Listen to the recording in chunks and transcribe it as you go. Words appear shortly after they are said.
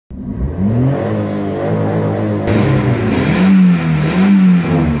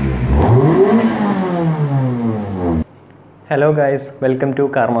Hello guys, welcome to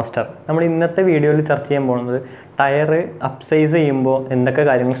Car Master. നമ്മൾ ഇന്നത്തെ വീഡിയോയിൽ ചർച്ച ചെയ്യാൻ പോകുന്നത് ടയർ അപ്സൈസ് ചെയ്യുമ്പോൾ എന്തൊക്കെ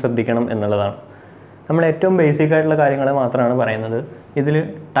കാര്യങ്ങൾ ശ്രദ്ധിക്കണം എന്നുള്ളതാണ്. നമ്മൾ ഏറ്റവും ബേസിക് ആയിട്ടുള്ള കാര്യങ്ങൾ മാത്രമാണ് പറയുന്നത്. ഇതിൽ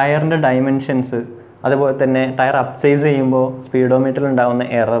ടയറിൻ്റെ ഡൈമെൻഷൻസ്, അതുപോലെ തന്നെ ടയർ അപ്സൈസ് ചെയ്യുമ്പോൾ സ്പീഡോമീറ്ററിൽ ഉണ്ടാകുന്ന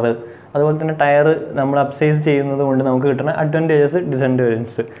എറർ, അതുപോലെ തന്നെ ടയർ നമ്മൾ അപ്സൈസ് ചെയ്യുന്നത് കൊണ്ട് നമുക്ക് കിട്ടുന്ന അഡ്വാൻറ്റേജസ്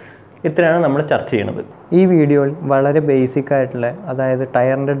ഡിസഡ്വാൻറ്റേജസ്, ഇത്രയാണ് നമ്മൾ ചർച്ച ചെയ്യുന്നത്. ഈ വീഡിയോയിൽ വളരെ ബേസിക് ആയിട്ടുള്ള, അതായത്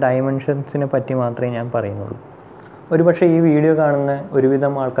ടയറിൻ്റെ ഡൈമെൻഷൻസിനെ പറ്റി മാത്രമേ ഞാൻ പറയുന്നുള്ളൂ. ഒരുപക്ഷെ ഈ വീഡിയോ കാണുന്ന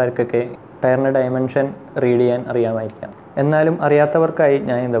ഒരുവിധം ആൾക്കാർക്കൊക്കെ ടയറിൻ്റെ ഡയമെൻഷൻ റീഡ് ചെയ്യാൻ അറിയാമായിരിക്കാം. എന്നാലും അറിയാത്തവർക്കായി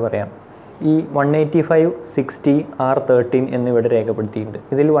ഞാൻ എന്താ പറയാം, ഈ 185, 60, R13 എന്നിവിടെ രേഖപ്പെടുത്തിയിട്ടുണ്ട്.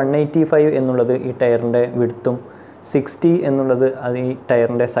 ഇതിൽ 185 എന്നുള്ളത് ഈ ടയറിൻ്റെ വിഡ്ത്തും, 60 എന്നുള്ളത് അത് ഈ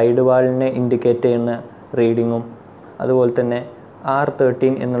ടയറിൻ്റെ സൈഡ് വാളിനെ ഇൻഡിക്കേറ്റ് ചെയ്യുന്ന റീഡിങ്ങും, അതുപോലെ തന്നെ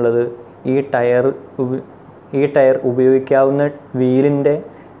R13 എന്നുള്ളത് ഈ ടയർ ഉപയോഗിക്കാവുന്ന വീലിൻ്റെ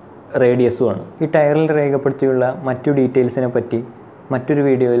റേഡിയസുമാണ്. ഈ ടയറിൽ രേഖപ്പെടുത്തിയുള്ള മറ്റു ഡീറ്റെയിൽസിനെ പറ്റി മറ്റൊരു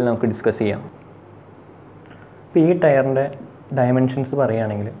വീഡിയോയിൽ നമുക്ക് ഡിസ്കസ് ചെയ്യാം. ഇപ്പോൾ ഈ ടയറിൻ്റെ ഡയമെൻഷൻസ്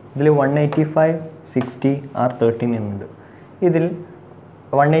പറയുകയാണെങ്കിൽ ഇതിൽ 185, 60, R13 എന്നുണ്ട്. ഇതിൽ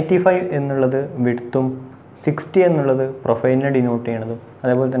 185 എന്നുള്ളത് വിഡ്ത്തും, 60 എന്നുള്ളത് പ്രൊഫൈലിനെ ഡിനോട്ട് ചെയ്യണതും,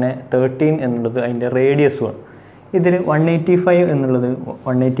 അതേപോലെ തന്നെ 13 എന്നുള്ളത് അതിൻ്റെ റേഡിയസുമാണ്. ഇതിൽ 185 എന്നുള്ളത്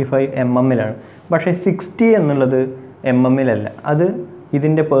 185 mm-ലാണ്, പക്ഷേ 60 എന്നുള്ളത് mm-ലല്ല, അത്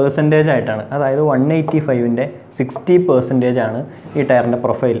ഇതിൻ്റെ പേഴ്സൻറ്റേജ് ആയിട്ടാണ്. അതായത് 185ൻ്റെ 60% ആണ് ഈ ടയറിൻ്റെ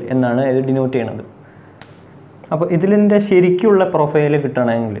പ്രൊഫൈൽ എന്നാണ് ഇത് ഡിനോട്ട് ചെയ്യണത്. അപ്പോൾ ഇതിൻ്റെ ശരിക്കുള്ള പ്രൊഫൈൽ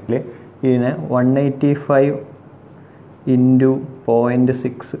കിട്ടണമെങ്കിൽ ഇതിനെ 185 ×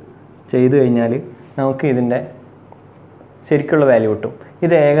 0.6 ചെയ്ത് കഴിഞ്ഞാൽ നമുക്ക് ഇതിൻ്റെ ശരിക്കുള്ള വാല്യൂ കിട്ടും.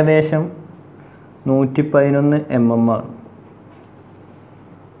 ഇത് ഏകദേശം 111 mm ആണ്.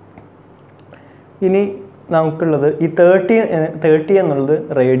 ഇനി നമുക്കുള്ളത് ഈ 30 എന്നുള്ളത്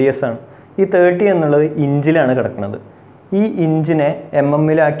റേഡിയസ് ആണ്. ഈ 30 എന്നുള്ളത് ഇഞ്ചിലാണ് കിടക്കുന്നത്. ഈ ഇഞ്ചിനെ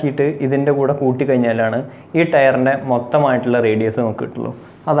mm-ലാക്കിയിട്ട് ഇതിൻ്റെ കൂടെ കൂട്ടിക്കഴിഞ്ഞാലാണ് ഈ ടയറിൻ്റെ മൊത്തമായിട്ടുള്ള റേഡിയസ് നമുക്ക് കിട്ടുള്ളൂ.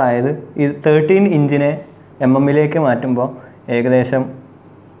 അതായത് ഈ 13 ഇഞ്ചിനെ mm-ലേക്ക് മാറ്റുമ്പോൾ ഏകദേശം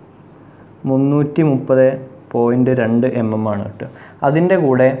 330.2 mm ആണ് കിട്ടുക. അതിൻ്റെ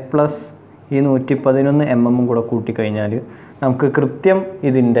കൂടെ പ്ലസ് ഈ 111 mm കൂടെ കൂട്ടിക്കഴിഞ്ഞാൽ നമുക്ക് കൃത്യം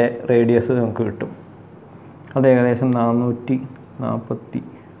ഇതിൻ്റെ റേഡിയസ് നമുക്ക് കിട്ടും. അത് ഏകദേശം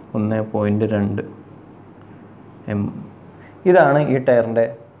 441.2 mm. ഇതാണ് ഈ ടയറിൻ്റെ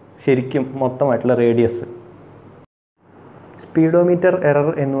ശരിക്കും മൊത്തമായിട്ടുള്ള റേഡിയസ്. സ്പീഡോമീറ്റർ എറർ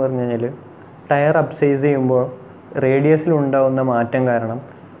എന്ന് പറഞ്ഞു കഴിഞ്ഞാൽ ടയർ അപ്സൈസ് ചെയ്യുമ്പോൾ റേഡിയസിൽ ഉണ്ടാകുന്ന മാറ്റം കാരണം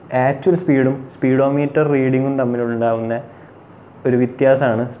ആക്ച്വൽ സ്പീഡും സ്പീഡോമീറ്റർ റീഡിങ്ങും തമ്മിലുണ്ടാകുന്ന ഒരു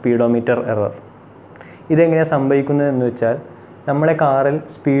വ്യത്യാസമാണ് സ്പീഡോമീറ്റർ എറർ. ഇതെങ്ങനെയാണ് സംഭവിക്കുന്നതെന്ന് വെച്ചാൽ, നമ്മളെ കാറിൽ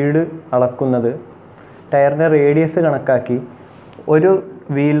സ്പീഡ് അളക്കുന്നത് ടയറിൻ്റെ റേഡിയസ് കണക്കാക്കി ഒരു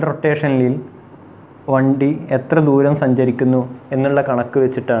വീൽ റൊട്ടേഷനിൽ വണ്ടി എത്ര ദൂരം സഞ്ചരിക്കുന്നു എന്നുള്ള കണക്ക്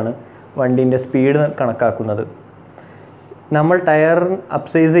വെച്ചിട്ടാണ് വണ്ടീൻ്റെ സ്പീഡ് കണക്കാക്കുന്നത്. നമ്മൾ ടയർ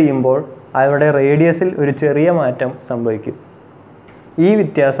അപ്സൈസ് ചെയ്യുമ്പോൾ അവിടെ റേഡിയസിൽ ഒരു ചെറിയ മാറ്റം സംഭവിക്കും. ഈ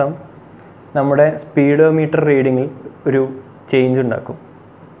വ്യത്യാസം നമ്മുടെ സ്പീഡോമീറ്റർ റീഡിങ്ങിൽ ഒരു ചേഞ്ച് ഉണ്ടാക്കും.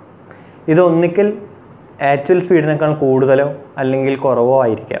 ഇത് ഒന്നിക്കൽ ആക്ച്വൽ സ്പീഡിനേക്കാൾ കൂടുതലോ അല്ലെങ്കിൽ കുറവോ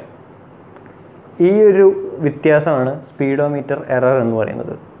ആയിരിക്കാം. ഈ ഒരു വ്യത്യാസമാണ് സ്പീഡോമീറ്റർ എറർ എന്ന്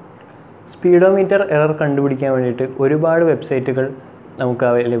പറയുന്നത്. സ്പീഡോമീറ്റർ എറർ കണ്ടുപിടിക്കാൻ വേണ്ടിയിട്ട് ഒരുപാട് വെബ്സൈറ്റുകൾ നമുക്ക്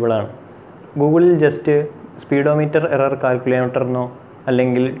അവൈലബിൾ ആണ്. ഗൂഗിളിൽ ജസ്റ്റ് സ്പീഡോമീറ്റർ എറർ കാൽക്കുലേറ്ററിനോ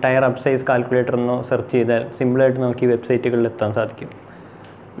അല്ലെങ്കിൽ ടയർ അപ്സൈസ് കാൽക്കുലേറ്ററിനോ സെർച്ച് ചെയ്താൽ സിമ്പിളായിട്ട് നമുക്ക് ഈ വെബ്സൈറ്റുകളിൽ എത്താൻ സാധിക്കും.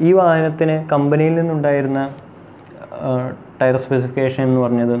 ഈ വാഹനത്തിന് കമ്പനിയിൽ നിന്നുണ്ടായിരുന്ന ടയർ സ്പെസിഫിക്കേഷൻ എന്ന്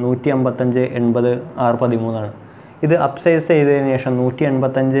പറഞ്ഞത് 155/80 R13 ആണ്. ഇത് അപ്സൈസ് ചെയ്തതിന് ശേഷം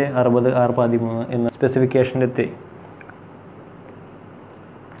 185/60 R13 എന്ന സ്പെസിഫിക്കേഷനിലെത്തി.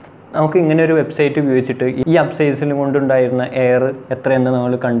 നമുക്ക് ഇങ്ങനെ ഒരു വെബ്സൈറ്റ് ഉപയോഗിച്ചിട്ട് ഈ അപ്സൈസിൽ കൊണ്ടുണ്ടായിരുന്ന എയർ എത്രയെന്ന്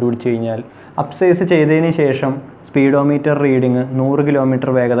നമ്മൾ കണ്ടുപിടിച്ച് കഴിഞ്ഞാൽ, അപ്സൈസ് ചെയ്തതിന് ശേഷം സ്പീഡോമീറ്റർ റീഡിങ് 100 km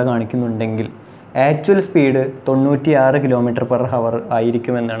വേഗത കാണിക്കുന്നുണ്ടെങ്കിൽ ആക്ച്വൽ സ്പീഡ് 96 km/h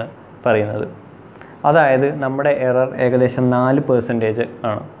ആയിരിക്കുമെന്നാണ് പറയുന്നത്. അതായത് നമ്മുടെ എറർ ഏകദേശം 4%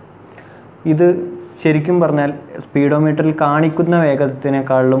 ആണ്. ഇത് ശരിക്കും പറഞ്ഞാൽ സ്പീഡോമീറ്ററിൽ കാണിക്കുന്ന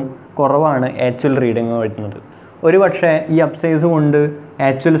വേഗത്തിനേക്കാളും കുറവാണ് ആക്ച്വൽ റീഡിങ് വരുന്നത്. ഒരു പക്ഷേ ഈ അപ്സൈസ് കൊണ്ട്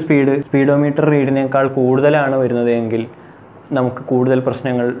ആക്ച്വൽ സ്പീഡോമീറ്റർ റീഡിനേക്കാൾ കൂടുതലാണ് വരുന്നതെങ്കിൽ നമുക്ക് കൂടുതൽ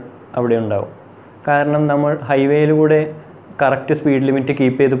പ്രശ്നങ്ങൾ അവിടെ ഉണ്ടാവും. കാരണം നമ്മൾ ഹൈവേയിലൂടെ കറക്റ്റ് സ്പീഡ് ലിമിറ്റ്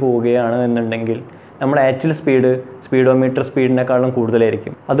കീപ്പ് ചെയ്ത് പോവുകയാണ് എന്നുണ്ടെങ്കിൽ നമ്മുടെ ആക്ച്വൽ സ്പീഡോമീറ്റർ സ്പീഡിനേക്കാളും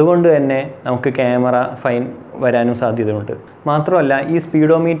കൂടുതലായിരിക്കും. അതുകൊണ്ട് തന്നെ നമുക്ക് ക്യാമറ ഫൈൻ വരാനും സാധ്യതയുണ്ട്. മാത്രമല്ല, ഈ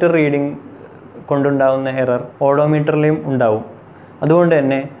സ്പീഡോമീറ്റർ റീഡിങ് കൊണ്ടുണ്ടാകുന്ന എറർ ഓഡോമീറ്ററിലും ഉണ്ടാവും. അതുകൊണ്ട്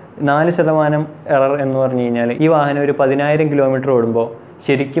തന്നെ 4% എറർ എന്ന് പറഞ്ഞു കഴിഞ്ഞാൽ ഈ വാഹനം ഒരു 10,000 km ഓടുമ്പോൾ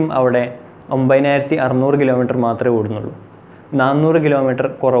ശരിക്കും അവിടെ 9600 km മാത്രമേ ഓടുന്നുള്ളൂ. 400 കിലോമീറ്റർ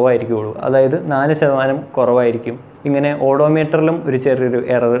കുറവായിരിക്കുള്ളൂ, അതായത് 4% കുറവായിരിക്കും. ഇങ്ങനെ ഓഡോമീറ്ററിലും ഒരു ചെറിയൊരു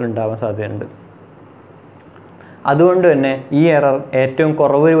എറർ ഉണ്ടാവാൻ സാധ്യതയുണ്ട്. അതുകൊണ്ട് തന്നെ ഈ എറർ ഏറ്റവും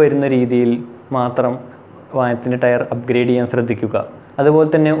കുറവ് വരുന്ന രീതിയിൽ മാത്രം വാഹനത്തിൻ്റെ ടയർ അപ്ഗ്രേഡ് ചെയ്യാൻ ശ്രദ്ധിക്കുക. അതുപോലെ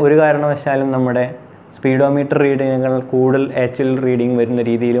തന്നെ ഒരു കാരണവശാലും നമ്മുടെ സ്പീഡോമീറ്റർ റീഡിങ്ങുകൾ കൂടുതൽ HL റീഡിംഗ് വരുന്ന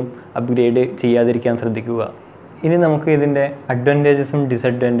രീതിയിലും അപ്ഗ്രേഡ് ചെയ്യാതിരിക്കാൻ ശ്രദ്ധിക്കുക. ഇനി നമുക്ക് ഇതിൻ്റെ അഡ്വാൻറ്റേജസും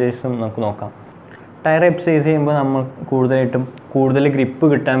ഡിസഡ്വാൻറ്റേജസും നമുക്ക് നോക്കാം. ടയർ അപ്സൈസ് ചെയ്യുമ്പോൾ നമ്മൾ കൂടുതൽ ഗ്രിപ്പ്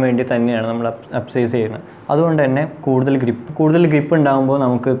കിട്ടാൻ വേണ്ടി തന്നെയാണ് നമ്മൾ അപ്സൈസ് ചെയ്യുന്നത്. അതുകൊണ്ട് തന്നെ കൂടുതൽ ഗ്രിപ്പ് ഉണ്ടാകുമ്പോൾ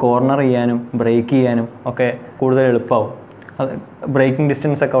നമുക്ക് കോർണർ ചെയ്യാനും ബ്രേക്ക് ചെയ്യാനും ഒക്കെ കൂടുതൽ എളുപ്പമാവും. ബ്രേക്കിംഗ്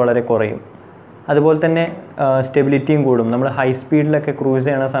ഡിസ്റ്റൻസ് ഒക്കെ വളരെ കുറയും. അതുപോലെ തന്നെ സ്റ്റെബിലിറ്റിയും കൂടും. നമ്മൾ ഹൈ സ്പീഡിലൊക്കെ ക്രൂസ്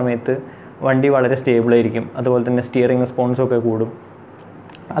ചെയ്യുന്ന സമയത്ത് വണ്ടി വളരെ സ്റ്റേബിളായിരിക്കും. അതുപോലെ തന്നെ സ്റ്റിയറിംഗ് റെസ്പോൺസും ഒക്കെ കൂടും.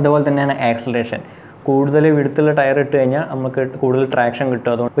 അതുപോലെ തന്നെയാണ് ആക്സലറേഷൻ. കൂടുതൽ വിടുത്തുള്ള ടയർ ഇട്ട് കഴിഞ്ഞാൽ നമുക്ക് കൂടുതൽ ട്രാക്ഷൻ കിട്ടും.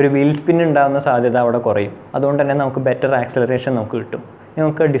 അതുകൊണ്ട് ഒരു വീൽ സ്പിൻ ഉണ്ടാകുന്ന സാധ്യത അവിടെ കുറയും. അതുകൊണ്ട് തന്നെ നമുക്ക് ബെറ്റർ ആക്സലറേഷൻ നമുക്ക് കിട്ടും.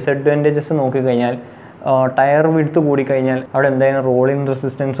 നമുക്ക് ഡിസഡ്വാൻറ്റേജസ് നോക്കിക്കഴിഞ്ഞാൽ ടയർ വിടുത്ത് കൂടിക്കഴിഞ്ഞാൽ അവിടെ എന്തായാലും റോളിംഗ്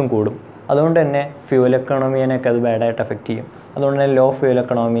റെസിസ്റ്റൻസും കൂടും. അതുകൊണ്ട് തന്നെ ഫ്യൂൽ എക്കണോമിയൊക്കെ അത് ബാഡായിട്ട് എഫക്റ്റ് ചെയ്യും. അതുകൊണ്ട് തന്നെ law fuel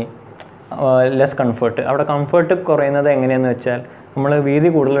economy, less comfort. അവിടെ കംഫർട്ട് കുറയുന്നത് എങ്ങനെയാണെന്ന് വെച്ചാൽ നമ്മൾ വീതി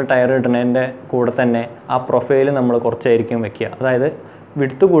കൂടുതൽ ടയർ ഇടുന്നതിൻ്റെ കൂടെ തന്നെ ആ പ്രൊഫൈൽ നമ്മൾ കുറച്ചായിരിക്കും വെക്കുക. അതായത്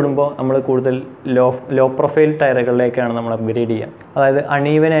വിടുത്ത് കൂടുമ്പോൾ നമ്മൾ കൂടുതൽ ലോ പ്രൊഫൈൽ ടയറുകളിലേക്കാണ് നമ്മൾ അപ്ഗ്രേഡ് ചെയ്യുക. അതായത്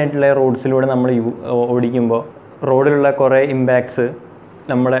അൺഈവൻ ആയിട്ടുള്ള റോഡ്സിലൂടെ നമ്മൾ ഓടിക്കുമ്പോൾ റോഡിലുള്ള കുറേ ഇമ്പാക്ട്സ്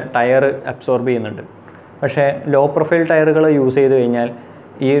നമ്മുടെ ടയർ അബ്സോർബ് ചെയ്യുന്നുണ്ട്. പക്ഷേ ലോ പ്രൊഫൈൽ ടയറുകൾ യൂസ് ചെയ്ത് കഴിഞ്ഞാൽ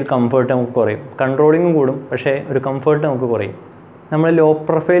ഈ ഒരു കംഫർട്ട് നമുക്ക് കുറയും. കൺട്രോളിങ്ങും കൂടും, പക്ഷേ ഒരു കംഫർട്ട് നമുക്ക് കുറയും. നമ്മൾ ലോ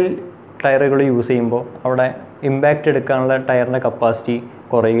പ്രൊഫൈൽ ടയറുകൾ യൂസ് ചെയ്യുമ്പോൾ അവിടെ ഇമ്പാക്റ്റ് എടുക്കാനുള്ള ടയറിൻ്റെ കപ്പാസിറ്റി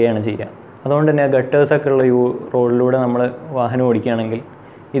കുറയുകയാണ് ചെയ്യുക. അതുകൊണ്ട് തന്നെ ഗട്ടേഴ്സൊക്കെ ഉള്ള റോഡിലൂടെ നമ്മൾ വാഹനം ഓടിക്കുകയാണെങ്കിൽ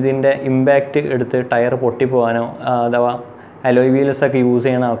ഇതിൻ്റെ ഇമ്പാക്റ്റ് എടുത്ത് ടയർ പൊട്ടിപ്പോകാനോ അഥവാ അലോയ് വീൽസൊക്കെ യൂസ്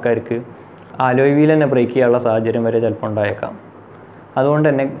ചെയ്യുന്ന ആൾക്കാർക്ക് അലോയ് വീൽ തന്നെ ബ്രേക്ക് ചെയ്യാനുള്ള സാഹചര്യം വരെ ചിലപ്പോൾ ഉണ്ടായേക്കാം. അതുകൊണ്ട്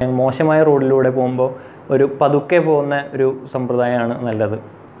തന്നെ മോശമായ റോഡിലൂടെ പോകുമ്പോൾ ഒരു പതുക്കെ പോകുന്ന ഒരു സമ്പ്രദായമാണ് നല്ലത്.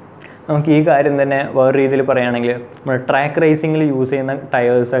 നമുക്ക് ഈ കാര്യം തന്നെ വേറെ രീതിയിൽ പറയുകയാണെങ്കിൽ നമ്മൾ ട്രാക്ക് റേസിങ്ങിൽ യൂസ് ചെയ്യുന്ന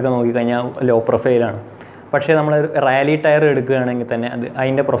ടയേഴ്സൊക്കെ നോക്കിക്കഴിഞ്ഞാൽ ലോ പ്രൊഫൈലാണ്. പക്ഷേ നമ്മൾ റാലി ടയർ എടുക്കുകയാണെങ്കിൽ തന്നെ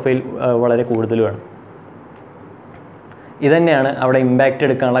അതിൻ്റെ പ്രൊഫൈൽ വളരെ കൂടുതലുമാണ്. ഇതുതന്നെയാണ് അവിടെ ഇമ്പാക്റ്റ്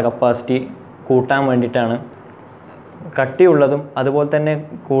എടുക്കാനുള്ള കപ്പാസിറ്റി കൂട്ടാൻ വേണ്ടിയിട്ടാണ് കട്ടിയുള്ളതും അതുപോലെ തന്നെ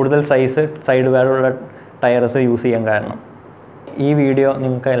കൂടുതൽ സൈഡ് വാലുള്ള ടയർസ് യൂസ് ചെയ്യാൻ കാരണം. ഈ വീഡിയോ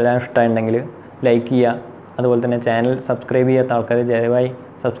നിങ്ങൾക്ക് എല്ലാം ഇഷ്ടമുണ്ടെങ്കിൽ ലൈക്ക് ചെയ്യുക. അതുപോലെ തന്നെ ചാനൽ സബ്സ്ക്രൈബ് ചെയ്യാത്ത ആൾക്കാർ ദയവായി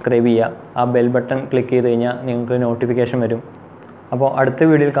സബ്സ്ക്രൈബ് ചെയ്യുക. ആ ബെൽ ബട്ടൺ ക്ലിക്ക് ചെയ്ത് കഴിഞ്ഞാൽ നിങ്ങൾക്ക് നോട്ടിഫിക്കേഷൻ വരും. അപ്പോൾ അടുത്ത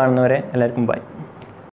വീഡിയോയിൽ കാണുന്നവരെ എല്ലാവർക്കും ബൈ.